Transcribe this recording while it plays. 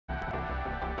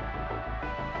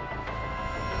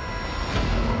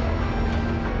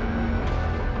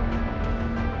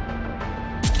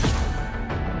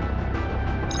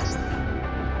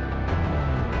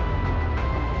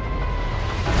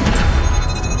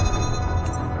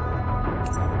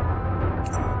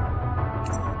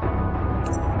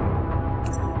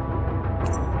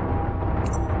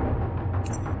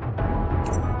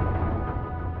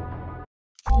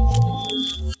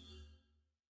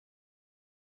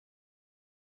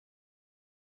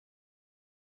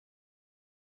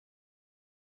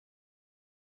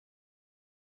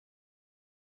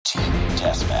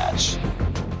deathmatch.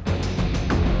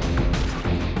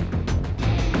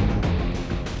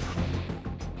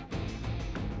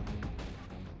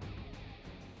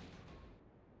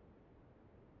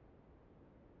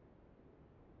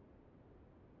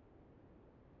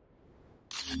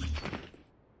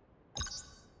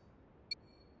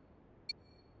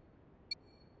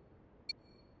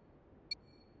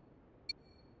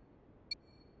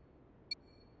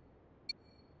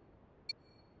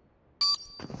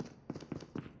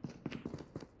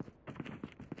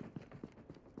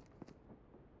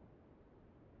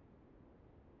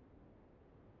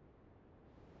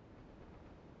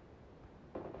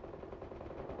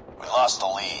 We lost the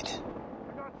lead.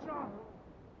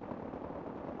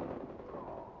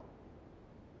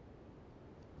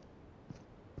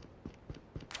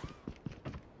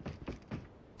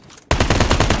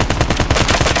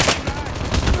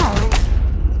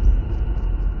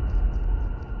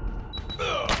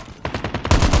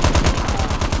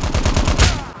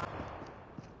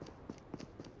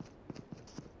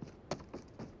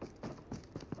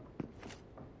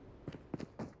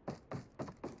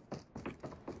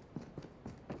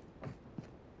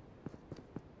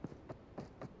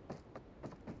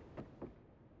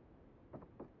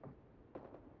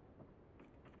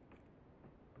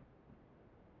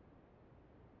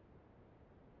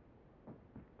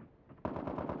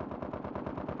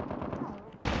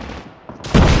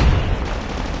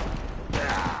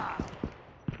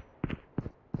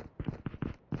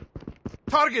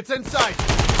 Targets in sight!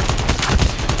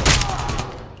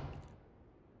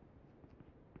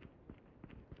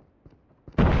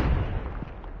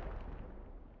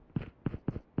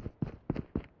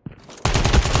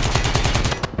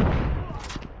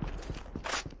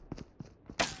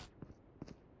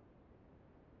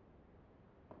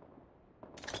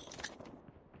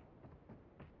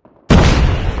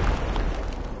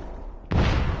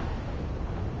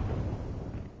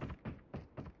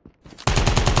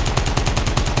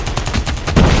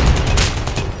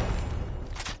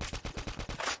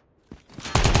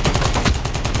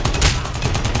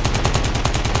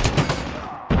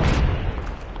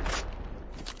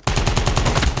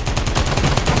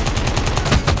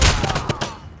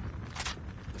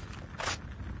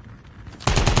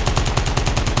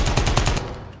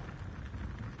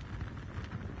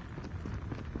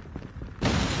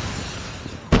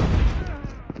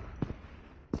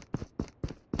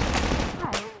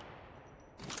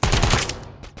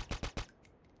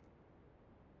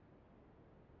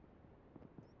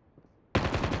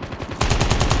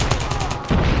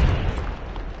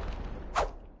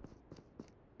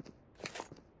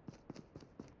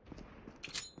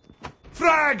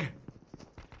 Frag!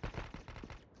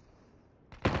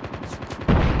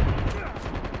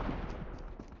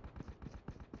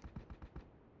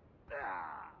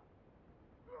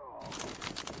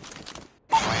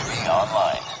 UAV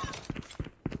online.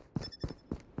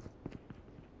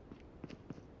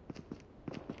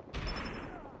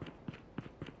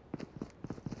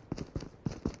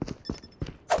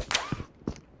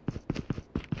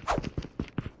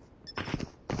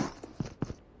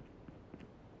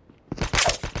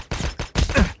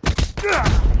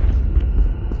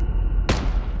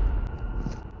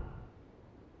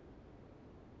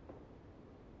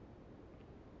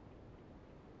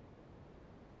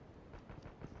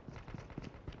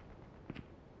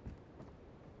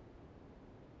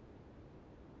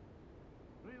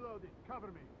 Reloading, cover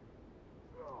me.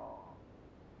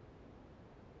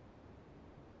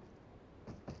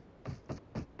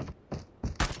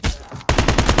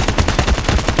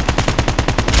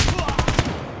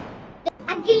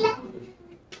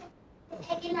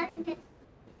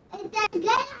 انت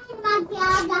جاي عمك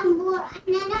يا جمبور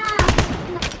احنا نعرف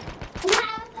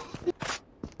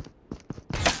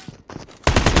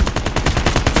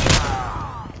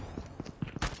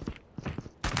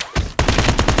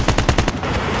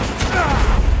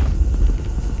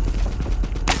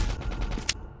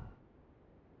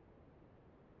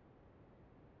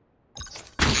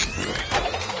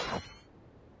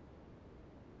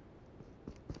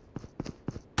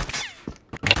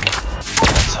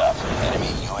Heads up. Enemy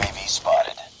UAV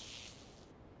spotted.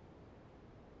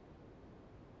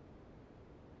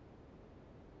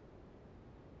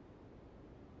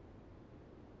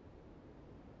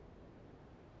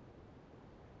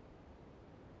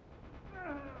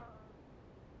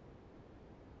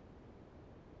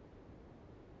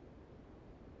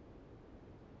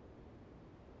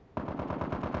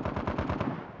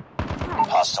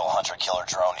 Hostile hunter-killer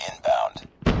drone inbound.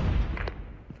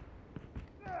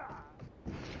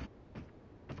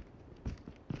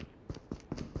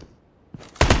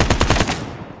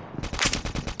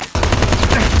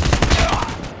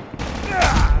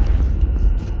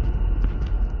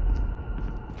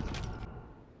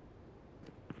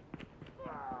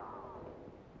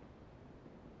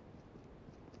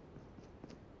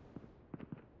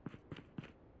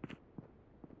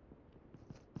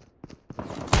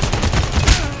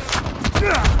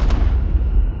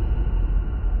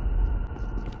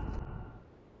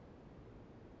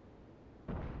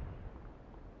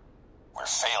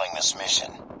 bonus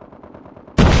mission.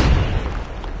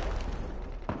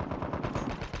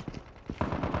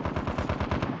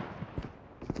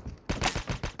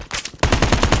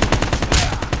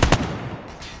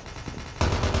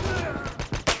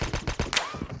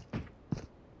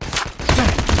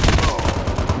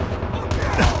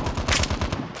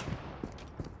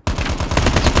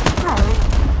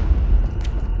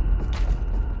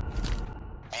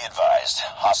 Be advised,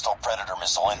 hostile Predator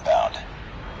missile inbound.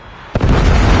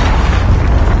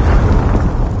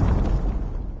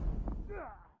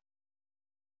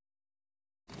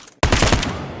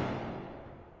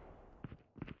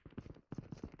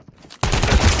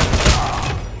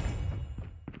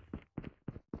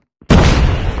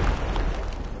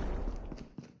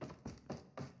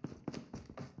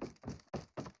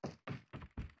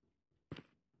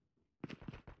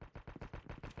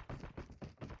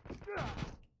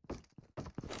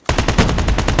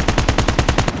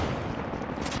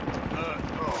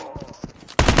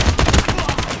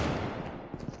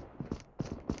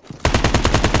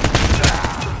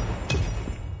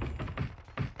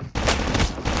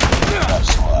 Up,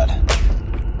 squad.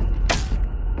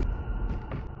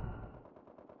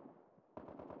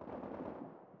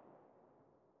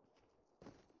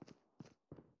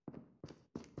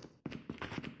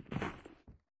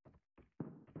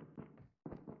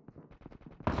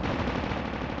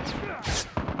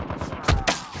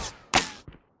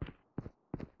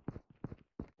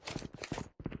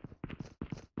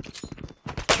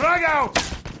 Frag out!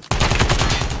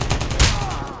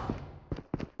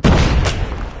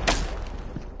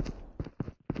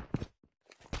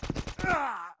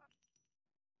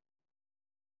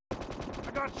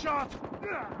 I got shot!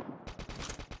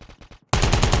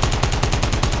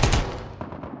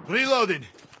 Reloading!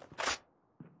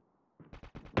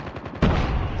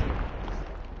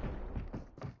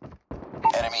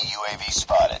 Enemy UAV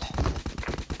spotted.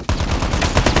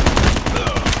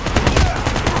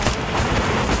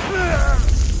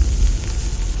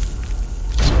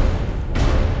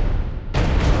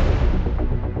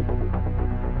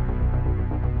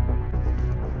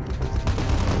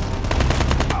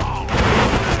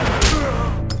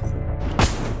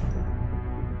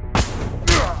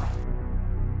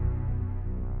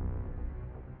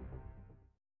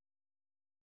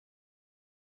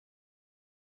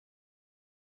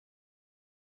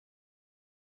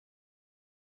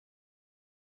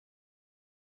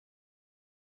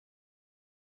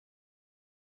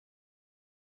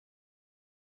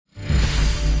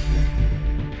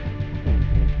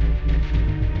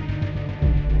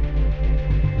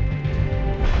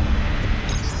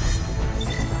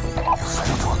 You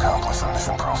failed to accomplish the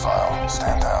mission profile.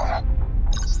 Stand down.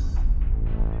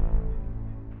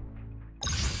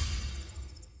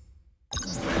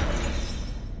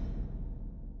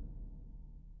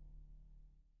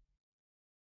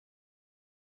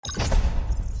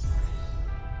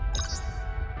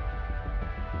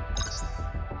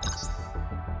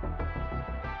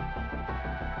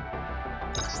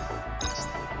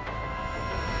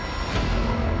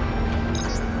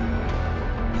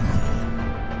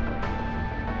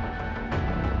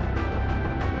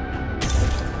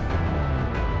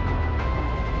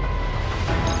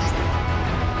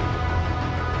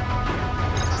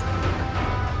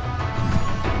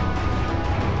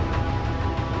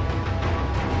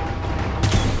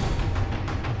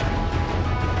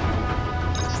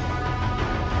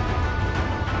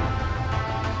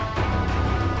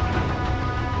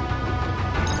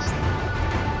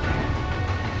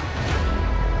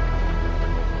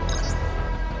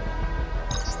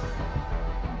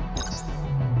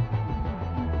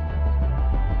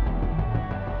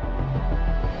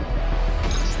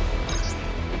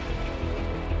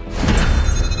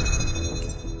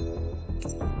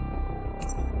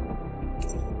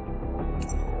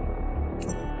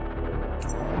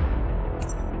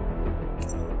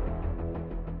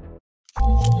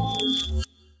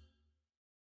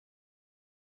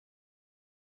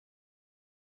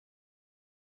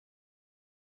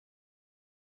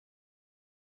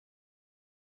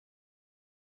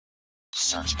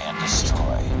 Search and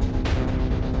destroy.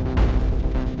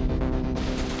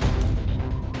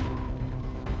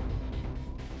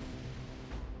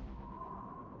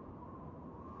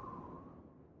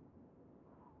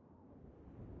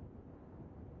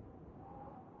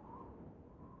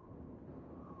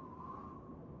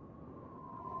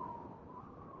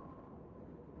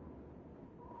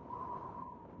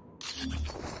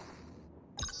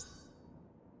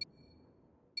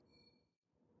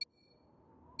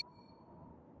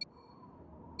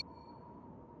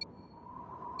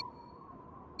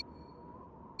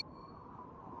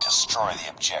 Destroy the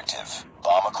objective.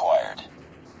 Bomb acquired.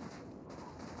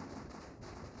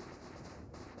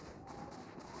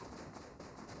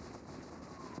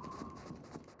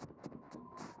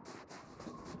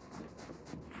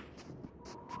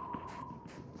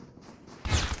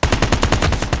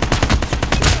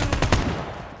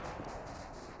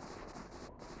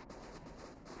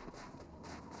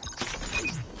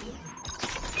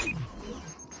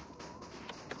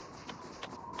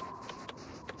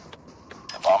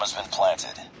 The bomb has been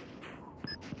planted.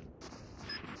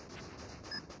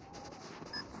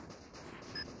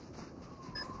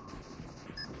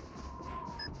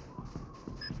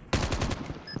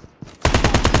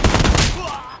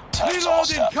 Time's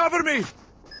almost Reloading! up. Cover me!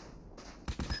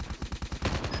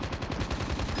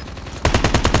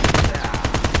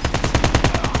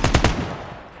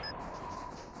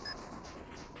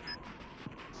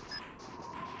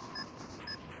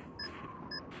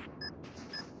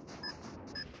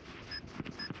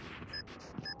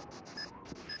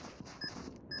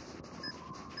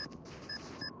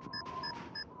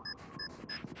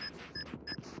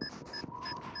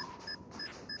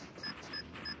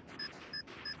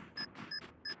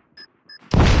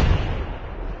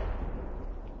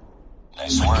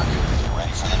 Nice work. Get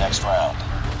ready for the next round.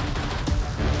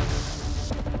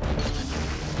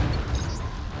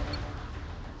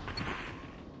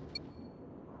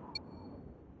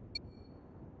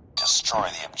 Destroy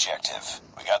the objective.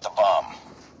 We got the bomb.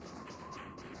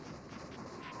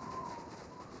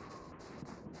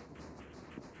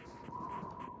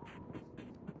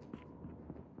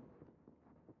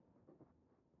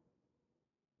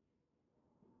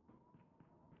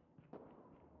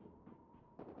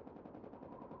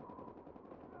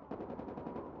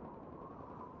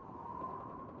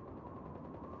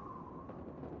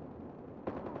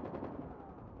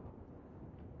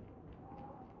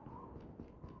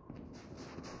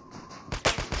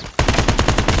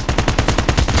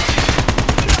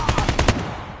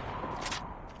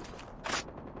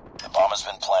 The bomb has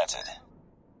been planted.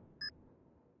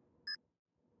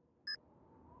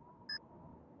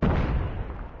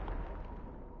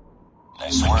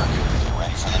 Nice work. Get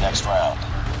ready for the next round.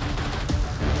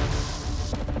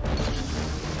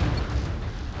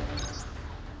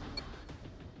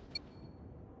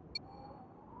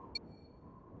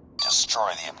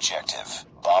 Destroy the objective.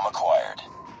 Bomb acquired.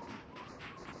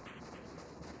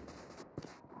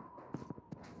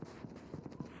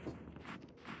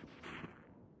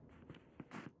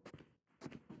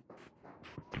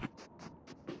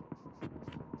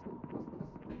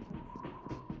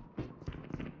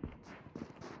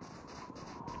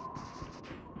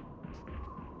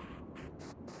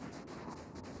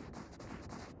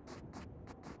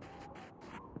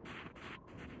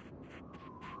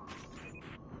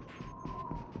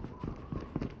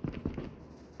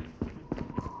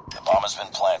 The bomb has been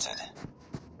planted.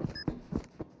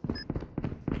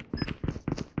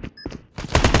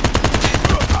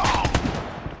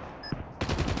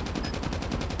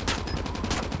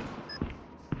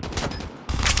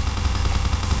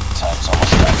 Time's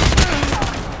almost up.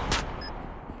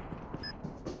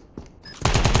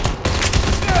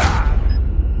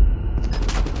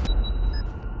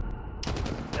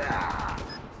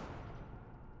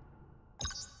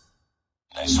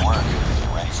 Nice work.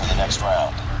 Get ready for the next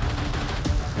round.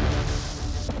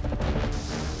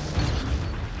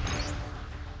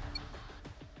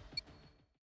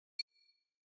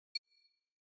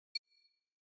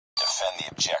 Defend the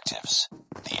objectives.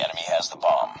 The enemy has the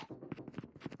bomb.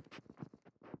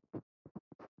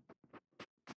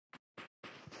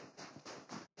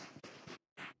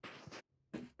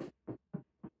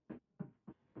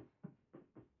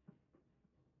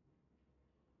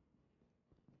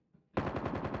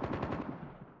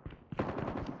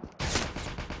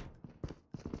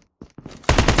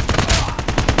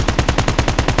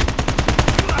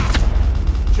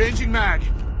 Changing mag.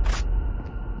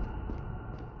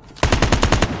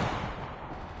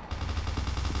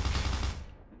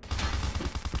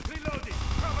 Reloading.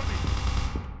 Cover me.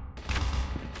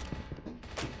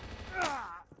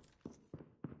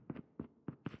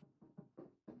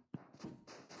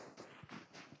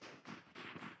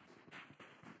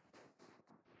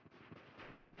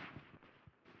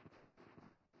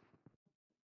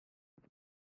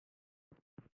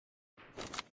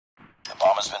 The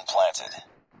bomb has been planted.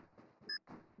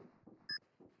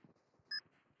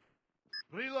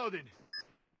 Reloading.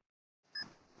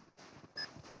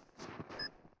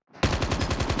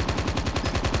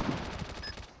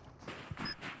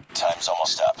 Time's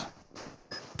almost up.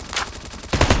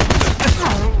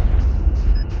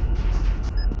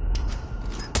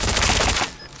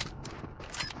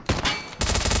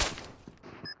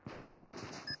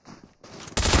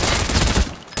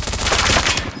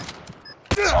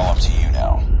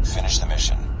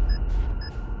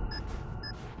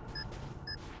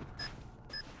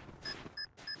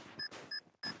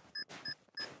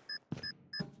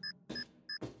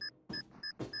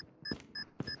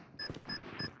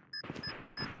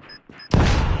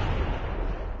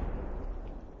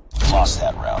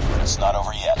 that round, but it's not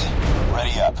over yet.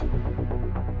 Ready up.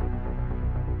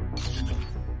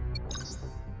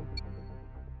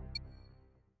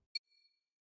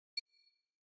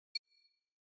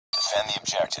 Defend the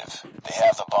objective. They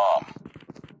have the bomb.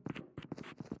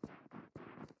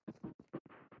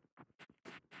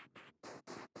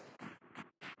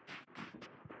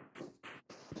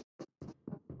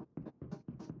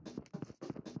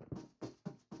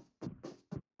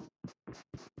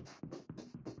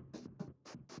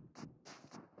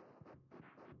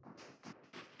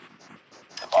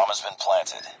 The bomb has been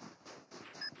planted.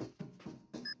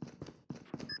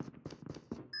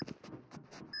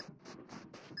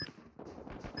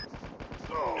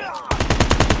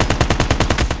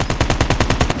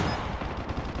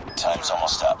 Time's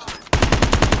almost up.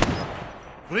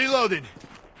 Reloading.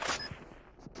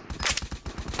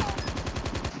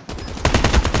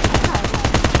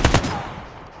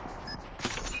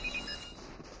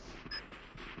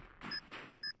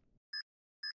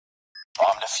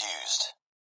 Bomb defused.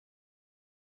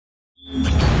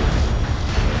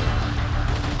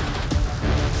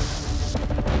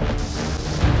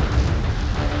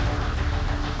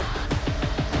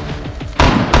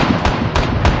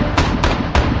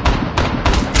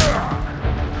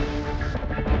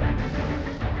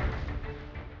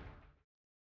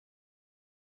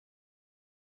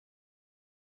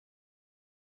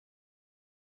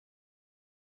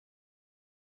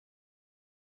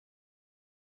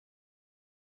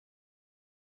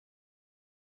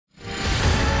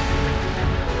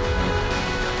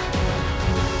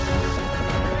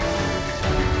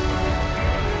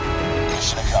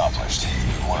 Mission accomplished.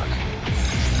 Good work.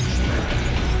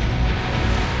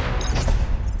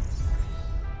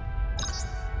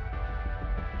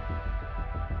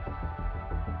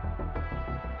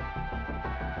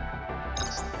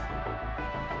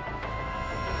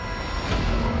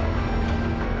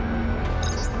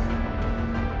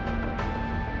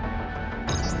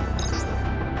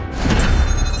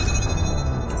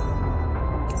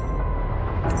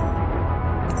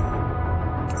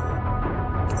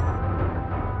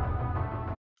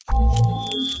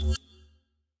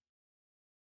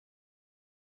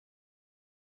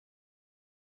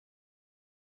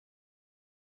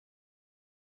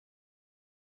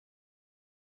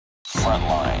 Front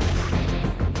line.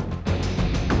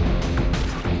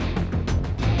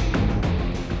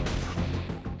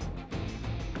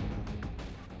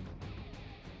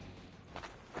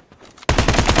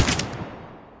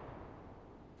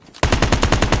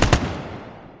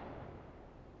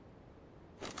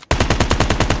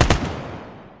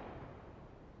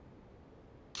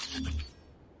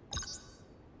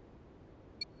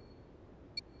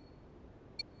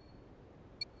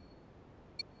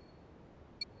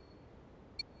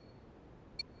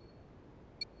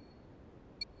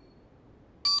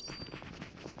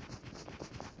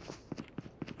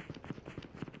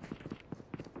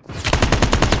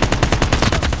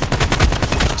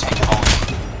 Taking the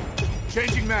lead.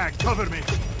 Changing mag. Cover me.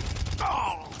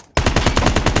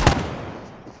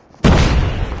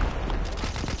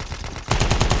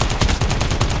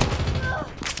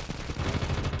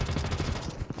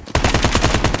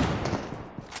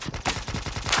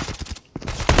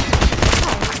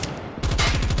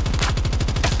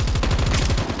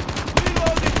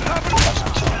 Reloading. Cover me.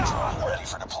 Hunter killer drone ready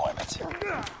for deployment.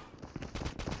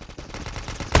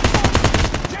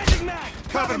 Changing mag.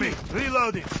 Cover me.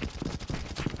 Reloading.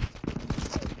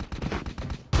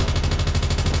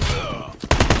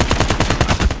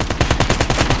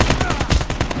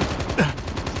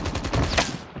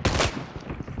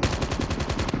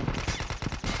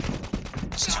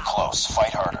 It's too close.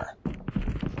 Fight harder.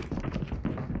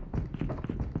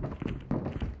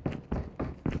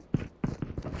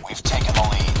 We've taken the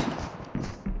lead.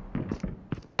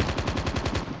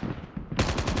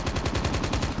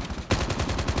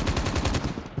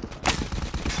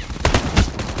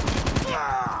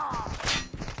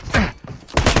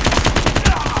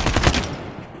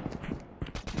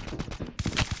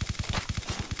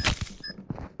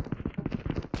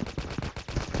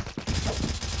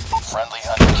 Friendly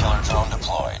hunter killer drone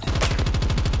deployed.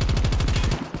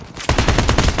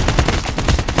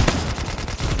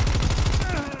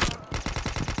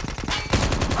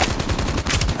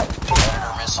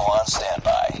 Predator missile on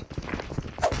standby.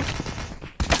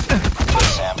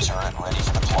 SAM turret ready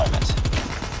for deployment.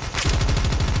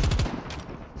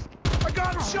 I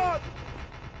got him shot.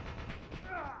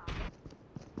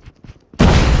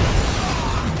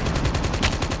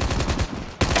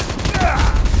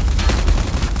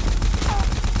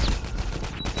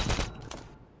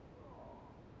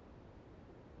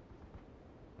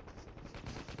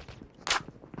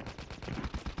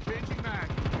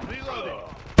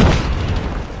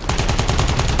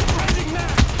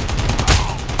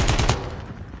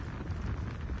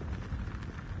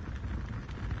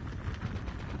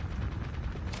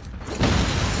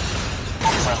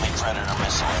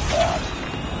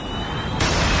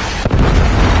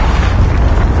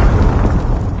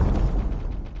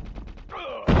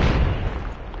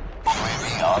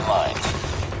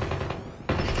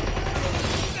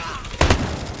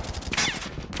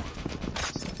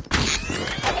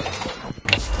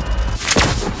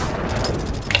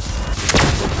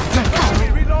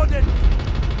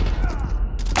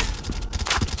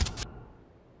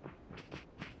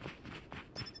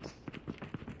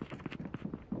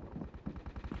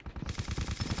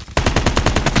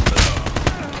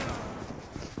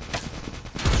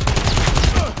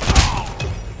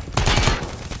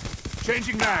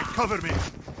 Changing mag. Cover me.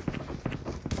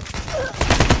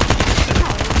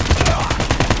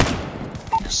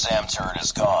 Your SAM turret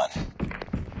is gone.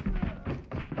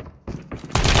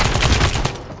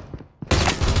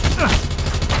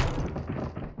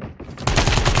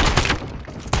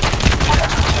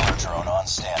 Killer drone on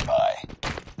standby.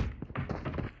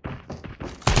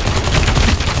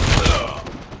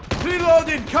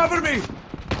 Reloading. Cover me.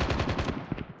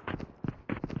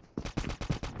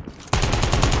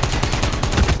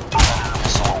 Predator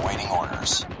missile awaiting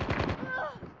orders.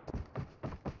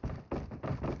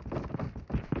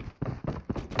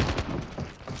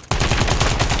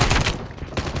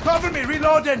 Cover me.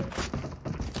 Reloading.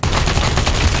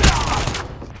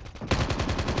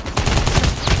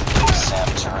 SAM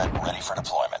turret ready for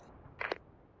deployment.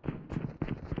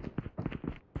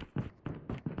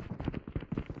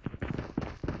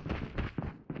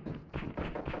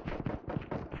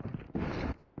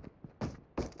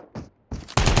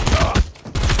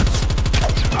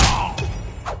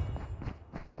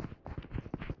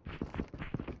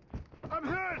 I'm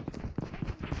hurt.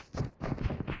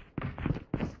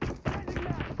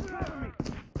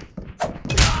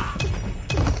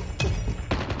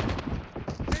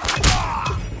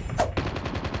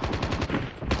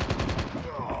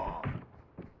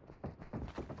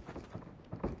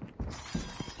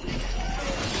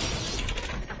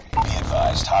 Be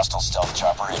advised, hostile stealth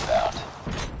chopper inbound.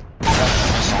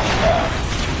 Predator missile inbound.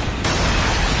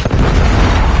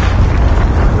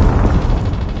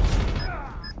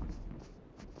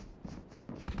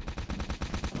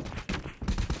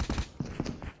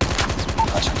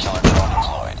 Hunter killer drone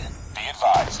deployed. Be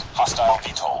advised, hostile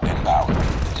VTOL inbound.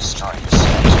 Destroy your set.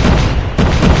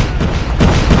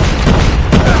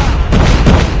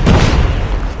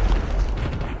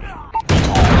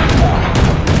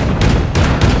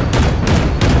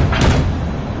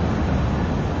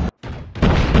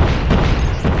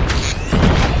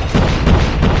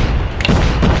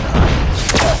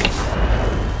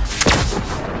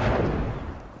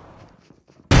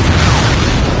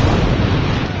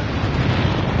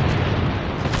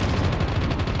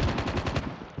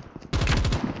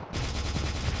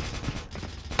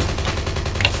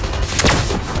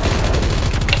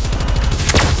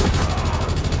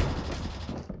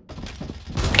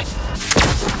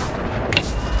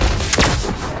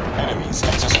 Enemies,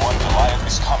 XS-1 Goliath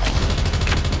is coming.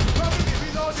 Cover me.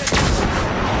 Reloading.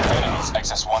 Enemies,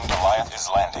 XS-1 Goliath is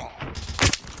landing.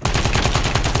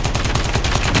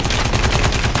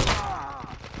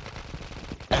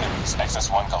 Enemies,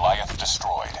 XS-1 Goliath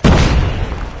destroyed.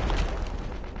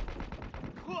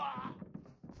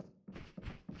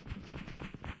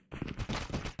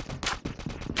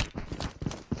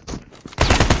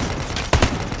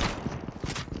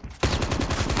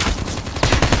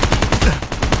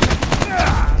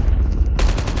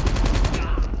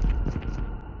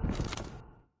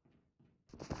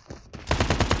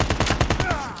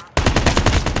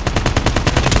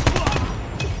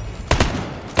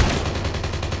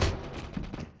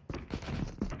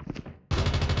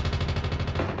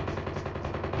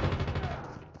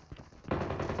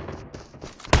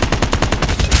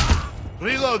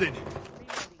 Reloading.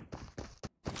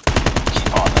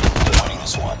 Keep on them, winning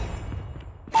this one.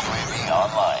 UAV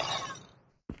online.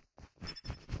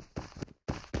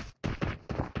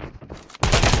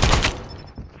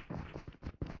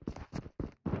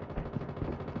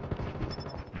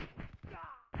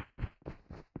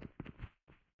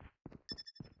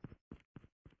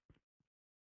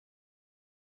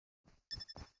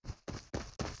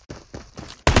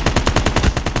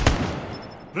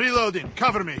 Reloading.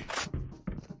 Cover me.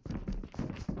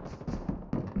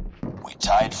 We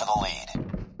tied for the lead.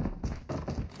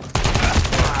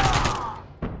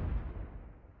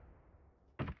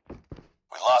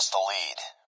 We lost the lead.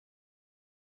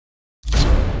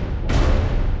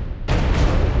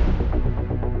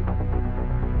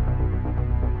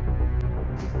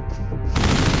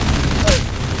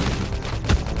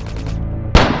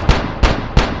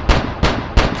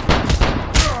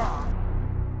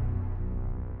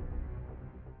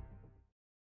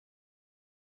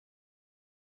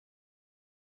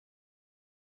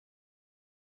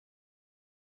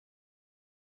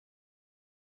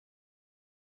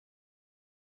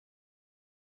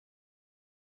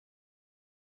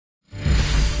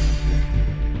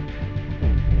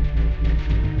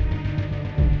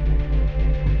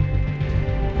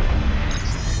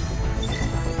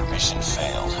 Mission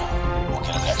failed. We'll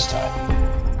get it next time.